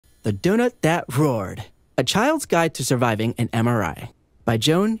The Donut That Roared, A Child's Guide to Surviving an MRI by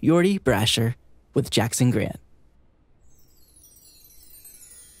Joan Yordy Brasher with Jackson Grant.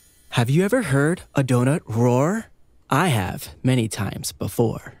 Have you ever heard a donut roar? I have many times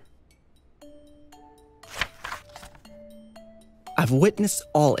before. I've witnessed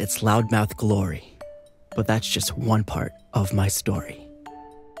all its loudmouth glory, but that's just one part of my story.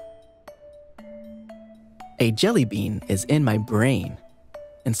 A jelly bean is in my brain,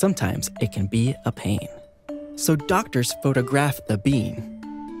 and sometimes it can be a pain. So doctors photograph the bean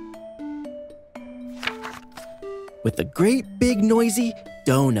with a great big noisy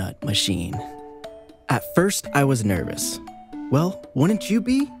donut machine. At first I was nervous. Well, wouldn't you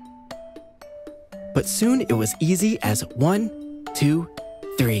be? But soon it was easy as 1, 2,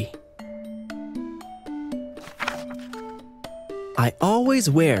 3. I always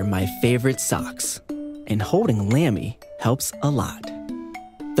wear my favorite socks, and holding Lammy helps a lot.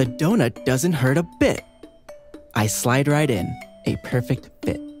 The donut doesn't hurt a bit. I slide right in, a perfect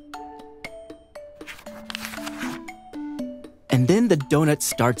fit. And then the donut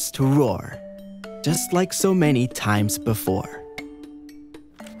starts to roar, just like so many times before.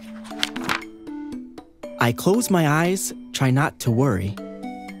 I close my eyes, try not to worry,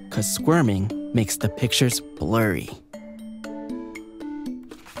 'cause squirming makes the pictures blurry.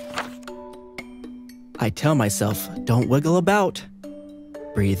 I tell myself, don't wiggle about.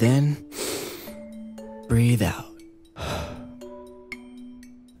 Breathe in, breathe out.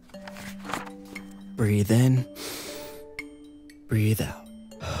 Breathe in, breathe out.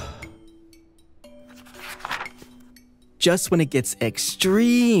 Just when it gets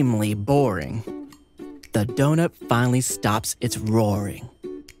extremely boring, the donut finally stops its roaring.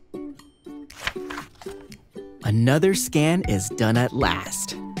 Another scan is done at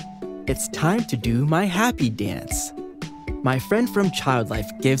last. It's time to do my happy dance. My friend from Child Life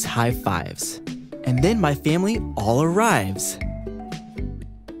gives high fives, and then my family all arrives.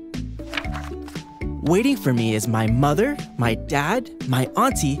 Waiting for me is my mother, my dad, my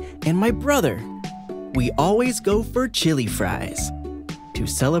auntie, and my brother. We always go for chili fries to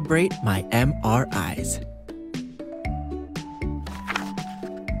celebrate my MRIs.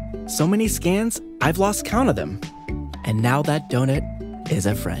 So many scans, I've lost count of them. And now that donut is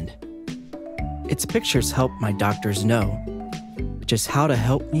a friend. Its pictures help my doctors know just how to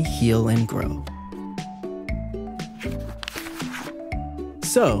help me heal and grow.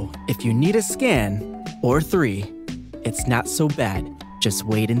 So, if you need a scan, or 3, it's not so bad, just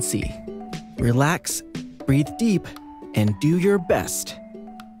wait and see. Relax, breathe deep, and do your best.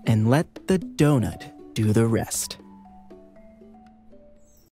 And let the donut do the rest.